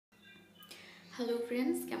Hello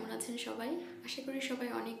friends, কেমন আছেন সবাই? আশা করি সবাই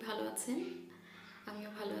অনেক ভালো আছেন। আমিও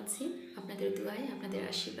ভালো আছি আপনাদের দোয়ায়, আপনাদের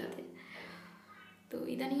আশীর্বাদে। তো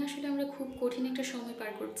ইদানিং আসলে আমরা খুব কঠিন একটা সময়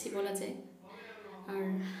পার করছি বলা যায়। আর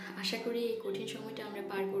আশা করি এই কঠিন সময়টা আমরা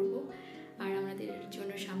পার করব। আর আমাদের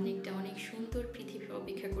জন্য সামনে একটা অনেক সুন্দর পৃথিবী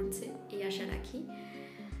অপেক্ষা করছে, এই আশা রাখি।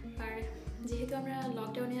 আর যেহেতু আমরা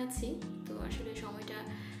লকডাউনে আছি, তো আসলে সময়টা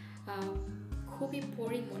খুবই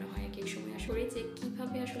বোরিং মনে হয় এক এক সময়। আসলে যে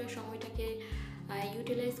কীভাবে আসলে সময়টাকে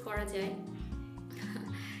ইউটিলাইজ করা যায়,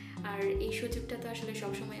 আর এই সুযোগটা তো আসলে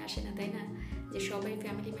সবসময় আসে না, তাই না? যে সবাই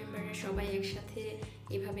ফ্যামিলি মেম্বাররা সবাই একসাথে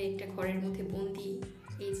এভাবে একটা ঘরের মধ্যে বন্দি,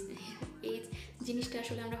 এই এই জিনিসটা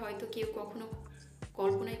আসলে আমরা হয়তো কেউ কখনো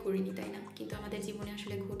কল্পনাই করিনি, তাই না? কিন্তু আমাদের জীবনে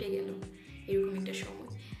আসলে ঘটে গেল এরকম একটা সময়,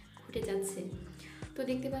 ঘটে যাচ্ছে। তো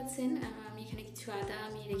দেখতে পাচ্ছেন আমি এখানে কিছু আদা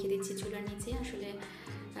আমি রেখে দিচ্ছি চুলার নিচে। আসলে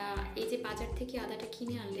এই যে বাজার থেকে আদাটা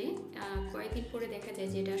কিনে আনলে কয়েকদিন পরে দেখা যায়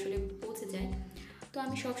যে এটা আসলে পচে যায়। তো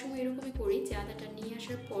আমি সবসময় এরকমই করি যে আদাটা নিয়ে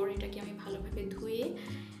আসার পর এটাকে আমি ভালোভাবে ধুয়ে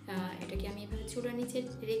এটাকে আমি এভাবে চুলার নিচে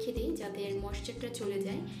রেখে দিই যাতে এর ময়েশ্চারটা চলে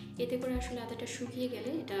যায়। এতে করে আসলে আদাটা শুকিয়ে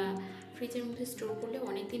গেলে এটা ফ্রিজের মধ্যে স্টোর করলে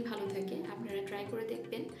অনেক দিন ভালো থাকে। আপনারা ট্রাই করে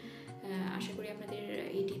দেখবেন, আশা করি আপনাদের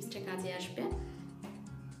এই টিপসটা কাজে আসবে।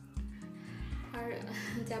 আর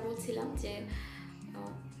যা বলছিলাম যে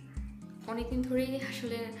অনেকদিন ধরেই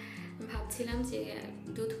আসলে ভাবছিলাম যে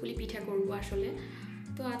দুধ পুলি পিঠা করব আসলে।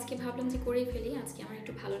 তো আজকে ভাবলাম যে করেই ফেলি, আজকে আমার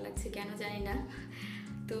একটু ভালো লাগছে কেন জানি না।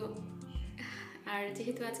 তো আর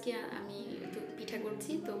যেহেতু আজকে আমি পিঠা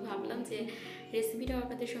করছি, তো ভাবলাম যে রেসিপিটাও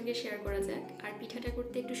আপনাদের সঙ্গে শেয়ার করা যাক। আর পিঠাটা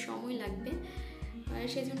করতে একটু সময় লাগবে,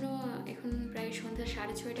 সেজন্য এখন প্রায় সন্ধ্যা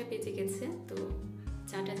 6:30 বেজে গেছে। তো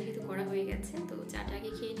চাটা যেহেতু করা হয়ে গেছে, তো চাটা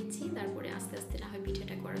আগে খেয়ে নিচ্ছি, তারপরে আস্তে আস্তে না হয়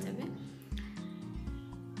পিঠাটা করা যাবে।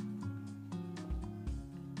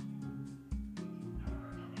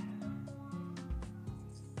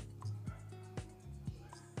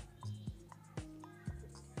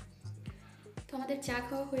 তো আমাদের চা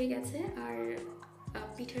খাওয়া হয়ে গেছে। আর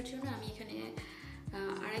পিঠার জন্য আমি এখানে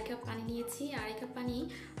 2.5 কাপ পানি নিয়েছি। 2.5 কাপ পানি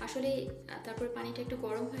আসলে, তারপর পানিটা একটু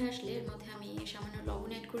গরম হয়ে আসলে এর মধ্যে আমি সামান্য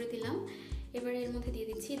লবণ অ্যাড করে দিলাম। এবারে এর মধ্যে দিয়ে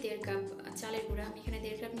দিচ্ছি 1.5 কাপ চালের গুঁড়া। আমি এখানে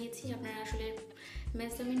 1.5 কাপ নিয়েছি। আপনারা আসলে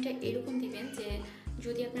মেজারমেন্টটা এরকম দিবেন যে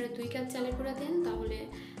যদি আপনারা 2 কাপ চালের গুঁড়া দেন তাহলে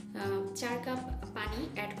 4 কাপ পানি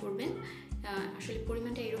অ্যাড করবেন। আসলে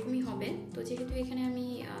পরিমাণটা এরকমই হবে। তো যেহেতু এখানে আমি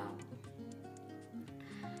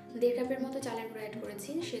 1.5 কাপের মতো চালের গুঁড়া অ্যাড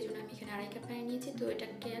করেছি, সেজন্য আমি এখানে 2.5 কাপ পানি নিয়েছি। তো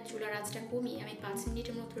এটাকে চুলার আঁচটা কমিয়ে আমি 5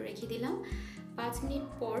 মিনিটের মতো রেখে দিলাম। 5 মিনিট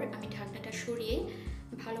পর আমি ঢাকনাটা সরিয়ে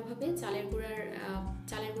ভালোভাবে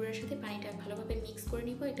চালের গুঁড়ার সাথে পানিটা ভালোভাবে মিক্স করে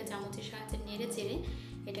নিব। একটা চামচের সাহায্যে নেড়ে চেড়ে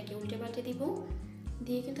এটাকে উল্টে পাল্টে দিব,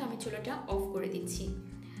 দিয়ে কিন্তু আমি চুলাটা অফ করে দিচ্ছি।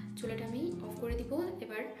 চুলাটা আমি অফ করে দিব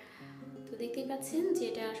এবার। তো দেখতেই পাচ্ছেন যে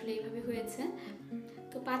এটা আসলে এইভাবে হয়েছে।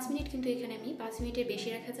 তো 5 মিনিট কিন্তু এখানে আমি 5 মিনিটের বেশি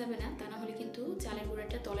রাখা যাবে না, তা না হলে কিন্তু চালের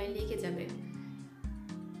গুঁড়াটা তলায় লেগে যাবে।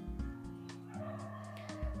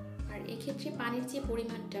 আর এক্ষেত্রে পানির যে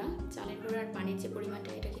পরিমাণটা, চালের গুঁড়ার পানির যে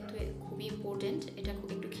পরিমাণটা, এটা কিন্তু খুবই ইম্পর্টেন্ট। এটা খুব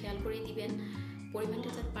একটু খেয়াল করে দিবেন,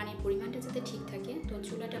 পানির পরিমাণটা যাতে ঠিক থাকে। তো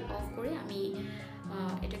চুলাটা অফ করে আমি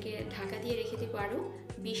এটাকে ঢাকা দিয়ে রেখে দেবো আরও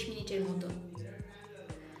 20 মিনিটের মতো।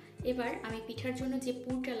 এবার আমি পিঠার জন্য যে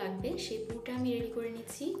পুরটা লাগবে সেই পুরটা আমি রেডি করে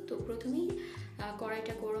নিচ্ছি। তো প্রথমেই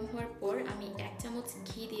কড়াইটা গরম হওয়ার পর আমি 1 চামচ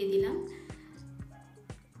ঘি দিয়ে দিলাম।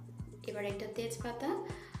 এবার একটা তেজপাতা,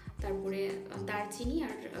 তারপরে দারচিনি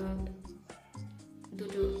আর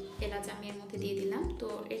 2টো এলাচ আমি এর মধ্যে দিয়ে দিলাম। তো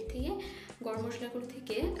এর থেকে গরম মশলাগুলো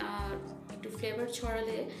থেকে একটু ফ্লেভার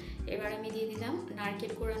ছড়ালে এবার আমি দিয়ে দিলাম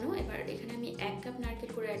নারকেল কোড়ানো। এবার এখানে আমি 1 কাপ নারকেল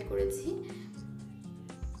কোড়া অ্যাড করেছি।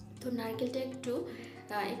 তো নারকেলটা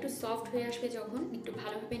একটু সফট হয়ে আসবে, যখন একটু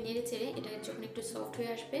ভালোভাবে নেড়ে চেড়ে এটা যখন একটু সফট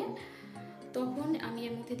হয়ে আসবে, তখন আমি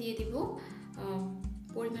এর মধ্যে দিয়ে দিব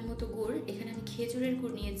পরিমাণ মতো গুড়। এখানে আমি খেজুরের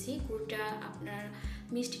গুড় নিয়েছি। গুড়টা আপনার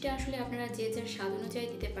মিষ্টিটা আসলে আপনারা যে যার স্বাদ অনুযায়ী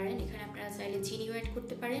দিতে পারেন। এখানে আপনারা চাইলে চিনিও অ্যাড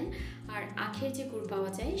করতে পারেন, আর আখের যে গুড় পাওয়া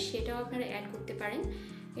যায় সেটাও আপনারা অ্যাড করতে পারেন।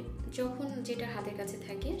 যখন যেটা হাতের কাছে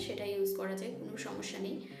থাকে সেটা ইউজ করা যায়, কোনো সমস্যা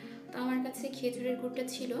নেই। তো আমার কাছে খেজুরের গুড়টা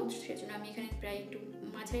ছিল, সেজন্য আমি এখানে প্রায় একটু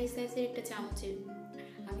মাঝারি সাইজের একটা চামচের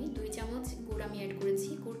আমি 2 চামচ গুড় আমি অ্যাড করেছি।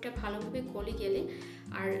 গুড়টা ভালোভাবে গলে গেলে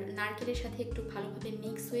আর নারকেলের সাথে একটু ভালোভাবে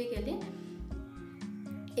মিক্স হয়ে গেলে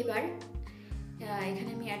এবার এখানে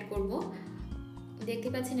আমি অ্যাড করব, দেখতে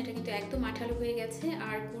পাচ্ছেন এটা কিন্তু একদম আঠালো হয়ে গেছে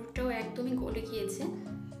আর গুড়টাও একদমই গলে গিয়েছে।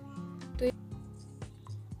 তো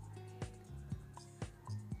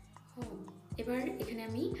এবার এখানে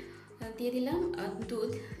আমি দিয়ে দিলাম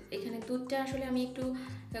দুধ। এখানে দুধটা আসলে আমি একটু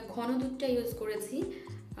ঘন দুধটা ইউজ করেছি।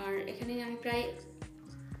 আর এখানে আমি প্রায়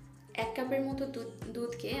 1 কাপের মতো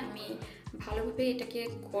দুধকে আমি ভালোভাবে এটাকে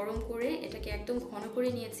গরম করে এটাকে একদম ঘন করে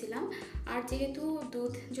নিয়েছিলাম। আর যেহেতু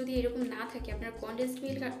দুধ যদি এরকম না থাকে, আপনারা কনডেন্সড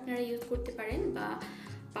মিল্ক আপনারা ইউজ করতে পারেন বা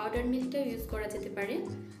পাউডার মিল্কটাও ইউজ করা যেতে পারে।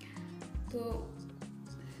 তো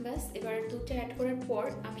বাস, এবার দুধটা অ্যাড করার পর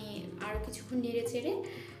আমি আরও কিছুক্ষণ নেড়ে চেড়ে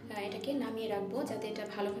এটাকে নামিয়ে রাখবো, যাতে এটা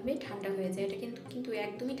ভালোভাবে ঠান্ডা হয়ে যায়। এটা কিন্তু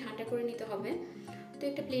একদমই ঠান্ডা করে নিতে হবে। তো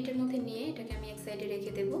একটা প্লেটের মধ্যে নিয়ে এটাকে আমি এক সাইডে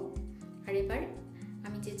রেখে দেবো। আর এবার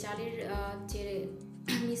আমি যে চালের যে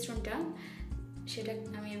মিশ্রণটা, সেটা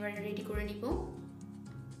আমি এবার রেডি করে নিব।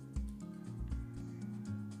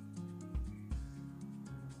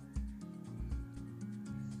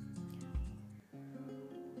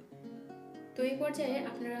 তো এই পর্যায়ে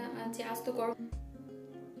আপনারা যে আস্ত গরম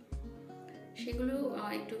সেগুলো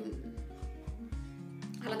একটু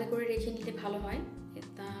আলাদা করে রেখে নিলে ভালো হয়,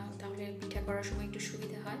 তাহলে পিঠা করার সময় একটু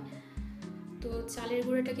সুবিধা হয়। তো চালের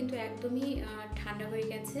গুঁড়োটা কিন্তু একদমই ঠান্ডা হয়ে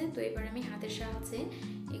গেছে। তো এবার আমি হাতের সাহায্যে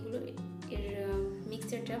এর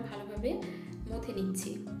মিক্সচারটা ভালোভাবে মথে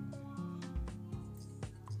নিচ্ছি।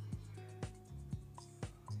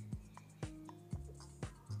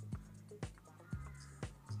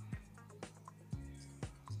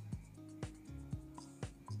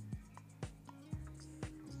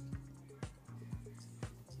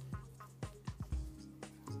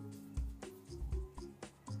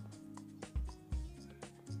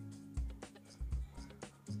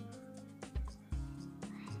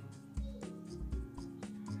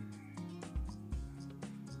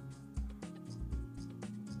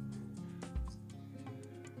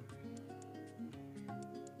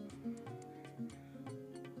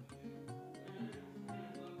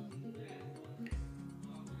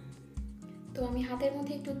 তো আমি হাতের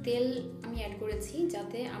মধ্যে একটু তেল আমি অ্যাড করেছি,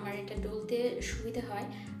 যাতে আমার এটা ডলতে সুবিধা হয়।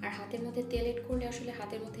 আর হাতের মধ্যে তেল অ্যাড করলে আসলে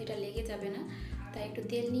হাতের মধ্যে এটা লেগে যাবে না। তাই একটু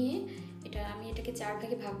তেল নিয়ে আমি এটাকে 4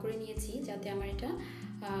 ভাগে ভাগ করে নিয়েছি, যাতে আমার এটা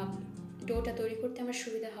ডোটা তৈরি করতে আমার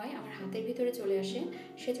সুবিধা হয়, আমার হাতের ভিতরে চলে আসে।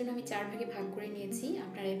 সেজন্য আমি 4 ভাগে ভাগ করে নিয়েছি।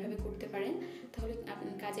 আপনারা এভাবে করতে পারেন, তাহলে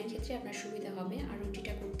কাজের ক্ষেত্রে আপনার সুবিধা হবে, আর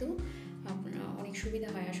রুটিটা করতেও আপনার অনেক সুবিধা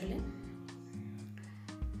হয় আসলে।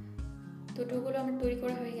 তো ডোগুলো আমার তৈরি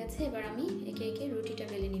করা হয়ে গেছে। এবার আমি একে একে রুটিটা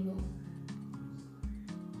বেলে নিব।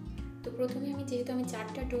 তো প্রথমে যেহেতু আমি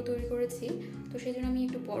 4টা ডো তৈরি করেছি, তো সেই জন্য আমি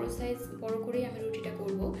একটু বড় করেই আমি রুটিটা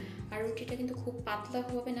করব। আর রুটিটা কিন্তু খুব পাতলা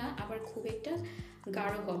হবে না, আবার খুব একটা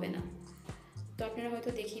গাঢ় হবে না। তো আপনারা হয়তো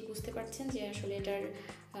দেখেই বুঝতে পারছেন যে আসলে এটার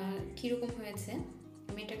কীরকম হয়েছে।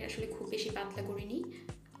 আমি এটাকে আসলে খুব বেশি পাতলা করিনি।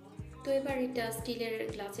 তো এবার এটা স্টিলের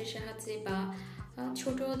গ্লাসের সাহায্যে বা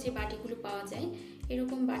ছোট যে বাটিগুলো পাওয়া যায়,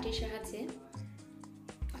 এরকম বাটির সাহায্যে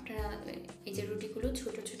আপনারা এই যে রুটিগুলো,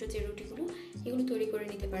 ছোট ছোট যে রুটিগুলো, এগুলো তৈরি করে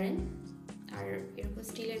নিতে পারেন। আর এরকম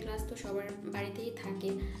স্টিলের গ্লাস তো সবার বাড়িতেই থাকে,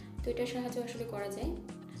 তো এটার সাহায্যে আসলে করা যায়।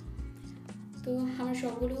 তো আমার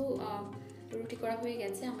সবগুলো রুটি করা হয়ে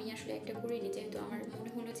গেছে। আমি আসলে একটা করিনি, যেহেতু আমার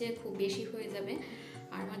মনে হলো যে খুব বেশি হয়ে যাবে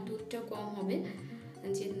আর আমার দুধটাও কম হবে,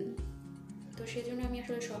 তো সেজন্য আমি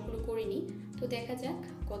আসলে সবগুলো করিনি। তো দেখা যাক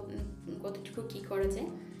কতটুকু কী করা যায়।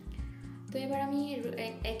 তো এবার আমি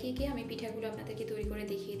একে একে আমি পিঠাগুলো আপনাদেরকে তৈরি করে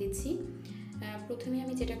দেখিয়ে দিচ্ছি। প্রথমে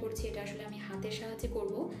আমি যেটা করছি, এটা আসলে আমি হাতের সাহায্যে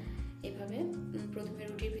করব। এভাবে প্রথমে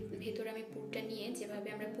রুটির ভেতরে আমি পুরটা নিয়ে যেভাবে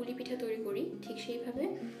আমরা পুলি পিঠা তৈরি করি, ঠিক সেইভাবে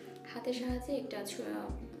হাতের সাহায্যে একটা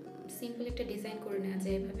সিম্পল একটা ডিজাইন করে নেওয়া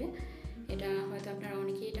যায়। এভাবে এটা হয়তো আপনারা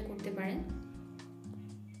অনেকেই এটা করতে পারেন।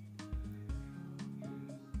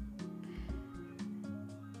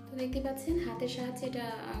 তো দেখতে পাচ্ছেন হাতের সাহায্যে এটা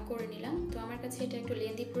করে নিলাম। তো আমার কাছে এটা একটু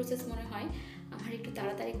লেন্দি প্রসেস মনে হয়, আমার একটু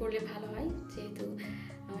তাড়াতাড়ি করলে ভালো হয়, যেহেতু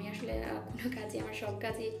আমি আসলে কোনো কাজে আমার সব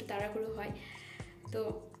কাজে একটু তাড়াহুড়ো হয়। তো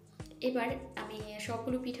এবার আমি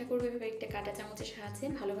সবগুলো পিঠা করবো এভাবে একটা কাঁটা চামচের সাহায্যে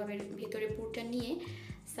ভালোভাবে ভেতরে পুরটা নিয়ে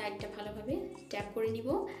সাইডটা ভালোভাবে ট্যাপ করে নিব।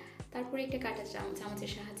 তারপরে একটা কাঁটা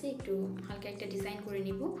চামচের সাহায্যে একটু হালকা একটা ডিজাইন করে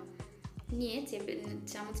নিব, নিয়ে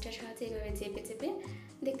চামচটার সাহায্যে এভাবে চেপে চেপে,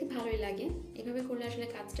 দেখতে ভালোই লাগে। এভাবে করলে আসলে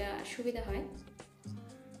কাজটা সুবিধা হয়।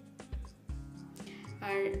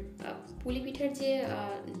 আর পুলি পিঠার যে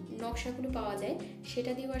নকশাগুলো পাওয়া যায়,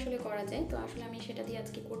 সেটা দিয়েও আসলে করা যায়। তো আসলে আমি সেটা দিয়ে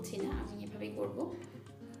আজকে করছি না, আমি এভাবেই করব।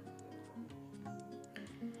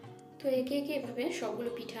 তো একে একে এভাবে সবগুলো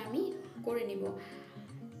পিঠা আমি করে নিব।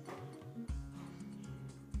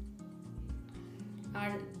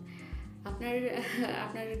 আর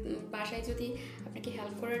আপনার বাসায় যদি আপনাকে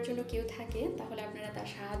হেল্প করার জন্য কেউ থাকে, তাহলে আপনারা তার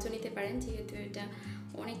সাহায্য নিতে পারেন, যেহেতু এটা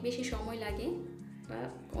অনেক বেশি সময় লাগে, বা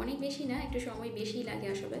অনেক বেশি না, একটু সময় বেশিই লাগে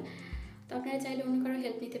আসলে। তো আপনারা চাইলে অন্য কারো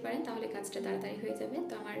হেল্প নিতে পারেন, তাহলে কাজটা তাড়াতাড়ি হয়ে যাবে।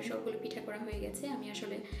 তো আমার সবগুলো পিঠা করা হয়ে গেছে। আমি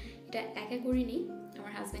আসলে এটা একা করিনি,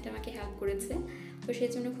 আমার হাজব্যান্ড আমাকে হেল্প করেছে, তো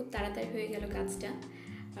সেজন্য খুব তাড়াতাড়ি হয়ে গেল কাজটা।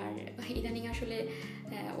 আর ইদানিং আসলে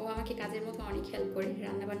ও আমাকে কাজের মতো অনেক হেল্প করে,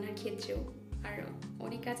 রান্নাবান্নার ক্ষেত্রেও। আর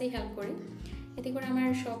অনেক কাজেই হেল্প করে। এতে করে আমার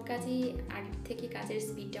সব কাজই আগের থেকে কাজের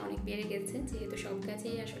স্পিডটা অনেক বেড়ে গেছে, যেহেতু সব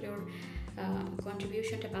কাজেই আসলে ওর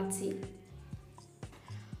কন্ট্রিবিউশনটা পাচ্ছি।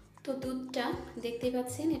 তো দুধটা দেখতেই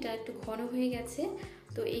পাচ্ছেন এটা একটু ঘন হয়ে গেছে।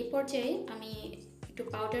 তো এই পর্যায়ে আমি একটু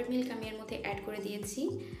পাউডার মিল্ক আমি এর মধ্যে অ্যাড করে দিয়েছি।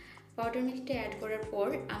 পাউডার মিল্কটা অ্যাড করার পর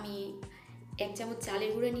আমি 1 চামচ চালের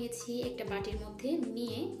গুঁড়া নিয়েছি একটা বাটির মধ্যে,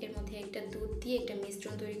 নিয়ে এর মধ্যে একটা দুধ দিয়ে একটা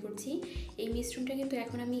মিশ্রণ তৈরি করছি। এই মিশ্রণটা কিন্তু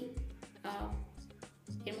এখন আমি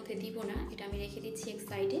এর মধ্যে দিব না, এটা আমি রেখে দিচ্ছি এক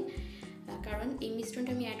সাইডে, কারণ এই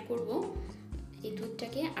মিশ্রণটা আমি অ্যাড করব এই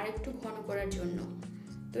দুধটাকে আরেকটু ঘন করার জন্য।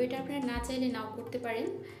 তো এটা আপনারা না চাইলে নাও করতে পারেন,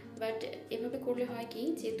 বাট এভাবে করলে হয় কি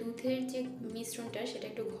যে দুধের যে মিশ্রণটা সেটা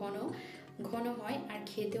একটু ঘন ঘন হয় আর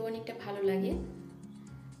খেতেও অনেকটা ভালো লাগে।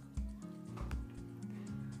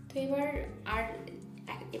 তো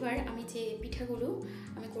এবার আমি যে পিঠাগুলো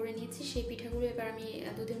আমি করে নিয়েছি সেই পিঠাগুলো এবার আমি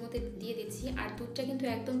দুধের মধ্যে দিয়ে দিচ্ছি। আর দুধটা কিন্তু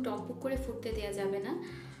একদম টকবক করে ফুটতে দেওয়া যাবে না,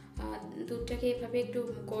 দুধটাকে এভাবে একটু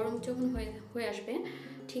গরম যখন হয়ে আসবে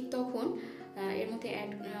ঠিক তখন এর মধ্যে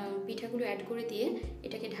পিঠাগুলো অ্যাড করে দিয়ে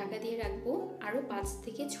এটাকে ঢাকা দিয়ে রাখবো আরও 5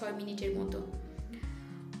 থেকে 6 মিনিটের মতো।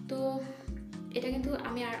 তো এটা কিন্তু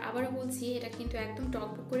আমি আবারও বলছি, এটা কিন্তু একদম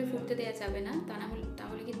টকবক করে ফুটতে দেওয়া যাবে না,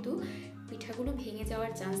 তাহলে কিন্তু পিঠাগুলো ভেঙে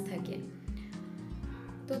যাওয়ার চান্স থাকে।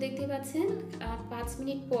 তো দেখতে পাচ্ছেন 5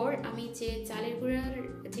 মিনিট পর আমি যে চালের গুঁড়ার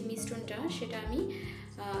যে মিশ্রণটা সেটা আমি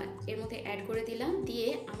এর মধ্যে অ্যাড করে দিলাম, দিয়ে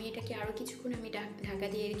আমি এটাকে আরও কিছুক্ষণ আমি ঢাকা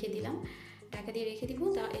দিয়ে রেখে দিব।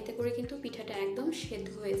 এতে করে কিন্তু পিঠাটা একদম সেদ্ধ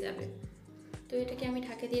হয়ে যাবে। তো এটাকে আমি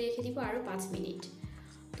ঢাকা দিয়ে রেখে দিব আরও 5 মিনিট।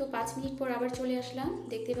 তো 5 মিনিট পর আবার চলে আসলাম,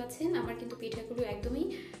 দেখতে পাচ্ছেন আমার কিন্তু পিঠাগুলো একদমই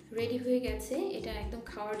রেডি হয়ে গেছে, এটা একদম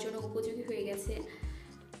খাওয়ার জন্য উপযোগী হয়ে গেছে।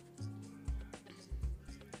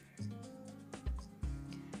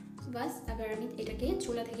 বাস আবার আমি এটাকে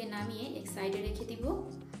চুলা থেকে নামিয়ে এক সাইডে রেখে দিব।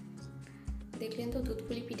 দেখলেন তো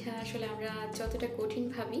দুধপুলি পিঠা আসলে আমরা যতটা কঠিন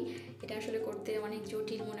ভাবি এটা আসলে করতে অনেক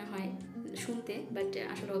জটিল মনে হয় শুনতে, বাট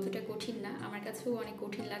আসলে অতটা কঠিন না। আমার কাছেও অনেক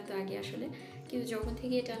কঠিন লাগতো আগে আসলে, কিন্তু যখন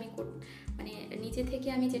থেকে এটা আমি মানে নিজে থেকে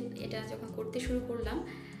আমি এটা যখন করতে শুরু করলাম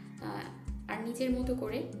আর নিজের মতো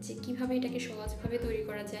করে যে কিভাবে এটাকে সহজভাবে তৈরি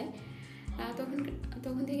করা যায়,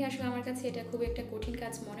 তখন থেকে আসলে আমার কাছে এটা খুব একটা কঠিন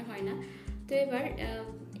কাজ মনে হয় না। তো এবার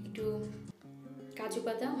একটু কাজু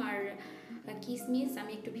বাদাম আর কিশমিশ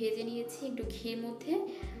আমি একটু ভেজে নিয়েছি একটু ঘির মধ্যে।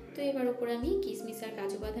 তো এবার উপরে আমি কিশমিশ আর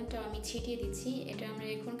কাজু বাদামটাও আমি ছিটিয়ে দিচ্ছি, এটা আমরা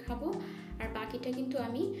এখন খাবো। আর বাকিটা কিন্তু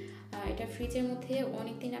আমি এটা ফ্রিজের মধ্যে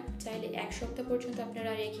অনেক দিন চাইলে 1 সপ্তাহ পর্যন্ত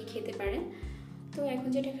আপনারা রেখে খেতে পারেন। তো এখন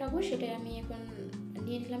যেটা খাবো সেটা আমি এখন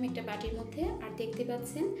নিয়ে নিলাম একটা বাটির মধ্যে। আর দেখতে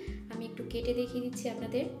পাচ্ছেন আমি একটু কেটে দেখিয়ে দিচ্ছি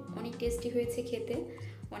আপনাদের, অনেক টেস্টি হয়েছে খেতে,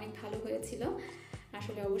 অনেক ভালো হয়েছিল।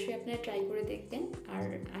 আসলে অবশ্যই আপনারা ট্রাই করে দেখবেন, আর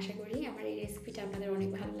আশা করি আমার এই রেসিপিটা আপনাদের অনেক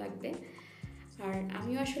ভালো লাগবে। আর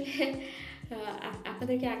আমিও আসলে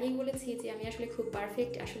আপনাদেরকে আগেই বলেছি যে আমি আসলে খুব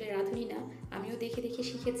পারফেক্ট আসলে রাঁধুনি না, আমিও দেখে দেখে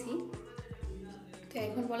শিখেছি। তো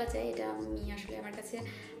এখন বলা যায় এটা আমি আসলে আমার কাছে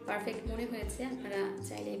পারফেক্ট মনে হয়েছে। আপনারা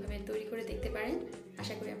চাইলে এইভাবে তৈরি করে দেখতে পারেন,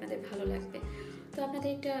 আশা করি আপনাদের ভালো লাগবে। তো আপনাদের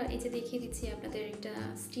একটা এই যে দেখিয়ে দিচ্ছি, আপনাদের একটা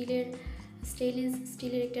স্টিলের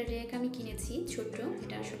একটা রেক আমি কিনেছি ছোট্ট,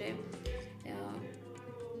 এটা আসলে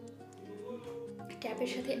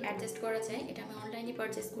ট্যাপের সাথে অ্যাডজাস্ট করা যায়, এটা আমি অনলাইনে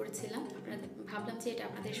পারচেস করেছিলাম। ভাবলাম যে এটা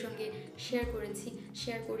আপনাদের সঙ্গে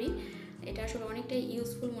শেয়ার করি। এটা আসলে অনেকটাই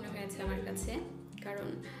ইউজফুল মনে হয়েছে আমার কাছে, কারণ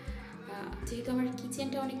যেহেতু আমার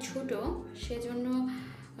কিচেনটা অনেক ছোট, সেজন্য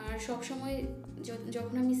সবসময়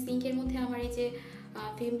যখন আমি সিঙ্কের মধ্যে আমার এই যে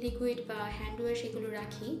ভিম লিকুইড বা হ্যান্ড ওয়াশ এগুলো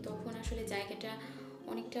রাখি, তখন আসলে জায়গাটা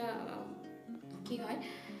অনেকটা কি হয়।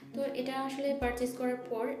 তো এটা আসলে পারচেস করার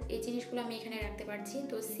পর এই জিনিসগুলো আমি এখানে রাখতে পারছি।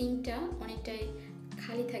 তো সিঙ্কটা অনেকটাই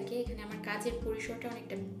খালি থাকে, এখানে আমার কাজের পরিসরটা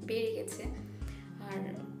অনেকটা বেড়ে গেছে, আর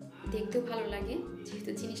দেখতেও ভালো লাগে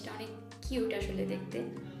যেহেতু জিনিসটা অনেক কিউট আসলে দেখতে।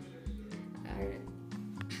 আর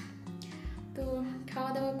তো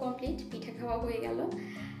খাওয়া দাওয়া কমপ্লিট, পিঠা খাওয়া হয়ে গেল।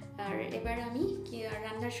 আর এবার আমি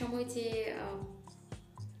রান্নার সময় যে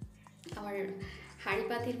আমার হাঁড়ি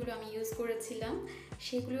পাতিলগুলো আমি ইউজ করেছিলাম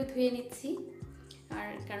সেগুলো ধুয়ে নিচ্ছি। আর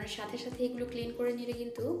কারণ সাথে সাথে এগুলো ক্লিন করে নিলে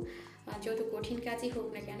কিন্তু যত কঠিন কাজই হোক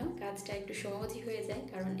না কেন কাজটা একটু সহজই হয়ে যায়,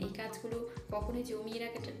 কারণ এই কাজগুলো কখনোই জমিয়ে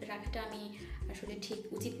রাখাটা আমি আসলে ঠিক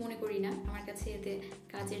উচিত মনে করি না। আমার কাছে এতে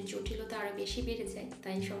কাজের জটিলতা আরও বেশি বেড়ে যায়,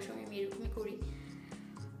 তাই সবসময় আমি এরকমই করি।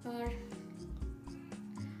 আর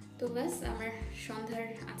তো ব্যাস আমার সন্ধ্যার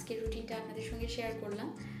আজকের রুটিনটা আপনাদের সঙ্গে শেয়ার করলাম,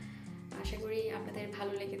 আশা করি আপনাদের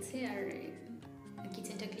ভালো লেগেছে। আর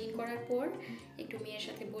কিচেনটা ক্লিন করার পর একটু মেয়ের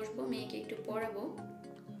সাথে বসবো, মেয়েকে একটু পড়াবো।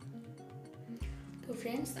 তো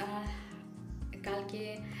ফ্রেন্ডস, কালকে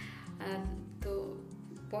তো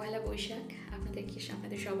পয়লা বৈশাখ,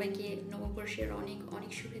 আপনাদের সবাইকে নববর্ষের অনেক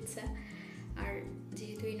অনেক শুভেচ্ছা। আর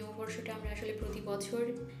যেহেতু এই নববর্ষটা আমরা আসলে প্রতি বছর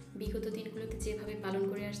বিগত দিনগুলোতে যেভাবে পালন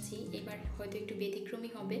করে আসছি, এবার হয়তো একটু ব্যতিক্রমী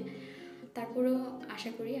হবে। তারপরেও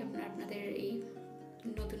আশা করি আপনাদের এই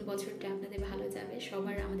নতুন বছরটা আপনাদের ভালো যাবে,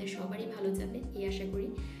 আমাদের সবারই ভালো যাবে এই আশা করি।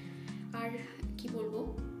 আর কি বলবো,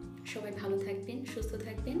 সবাই ভালো থাকবেন, সুস্থ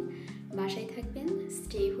থাকবেন, বাসায় থাকবেন,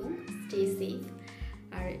 স্টে হোম, স্টে সেফ।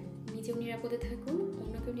 আর নিজেও নিরাপদে থাকুন,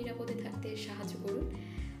 অন্যকেও নিরাপদে থাকতে সাহায্য করুন।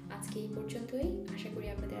 আজকে এই পর্যন্তই। আশা করি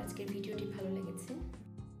আপনাদের আজকের ভিডিওটি ভালো লেগেছে।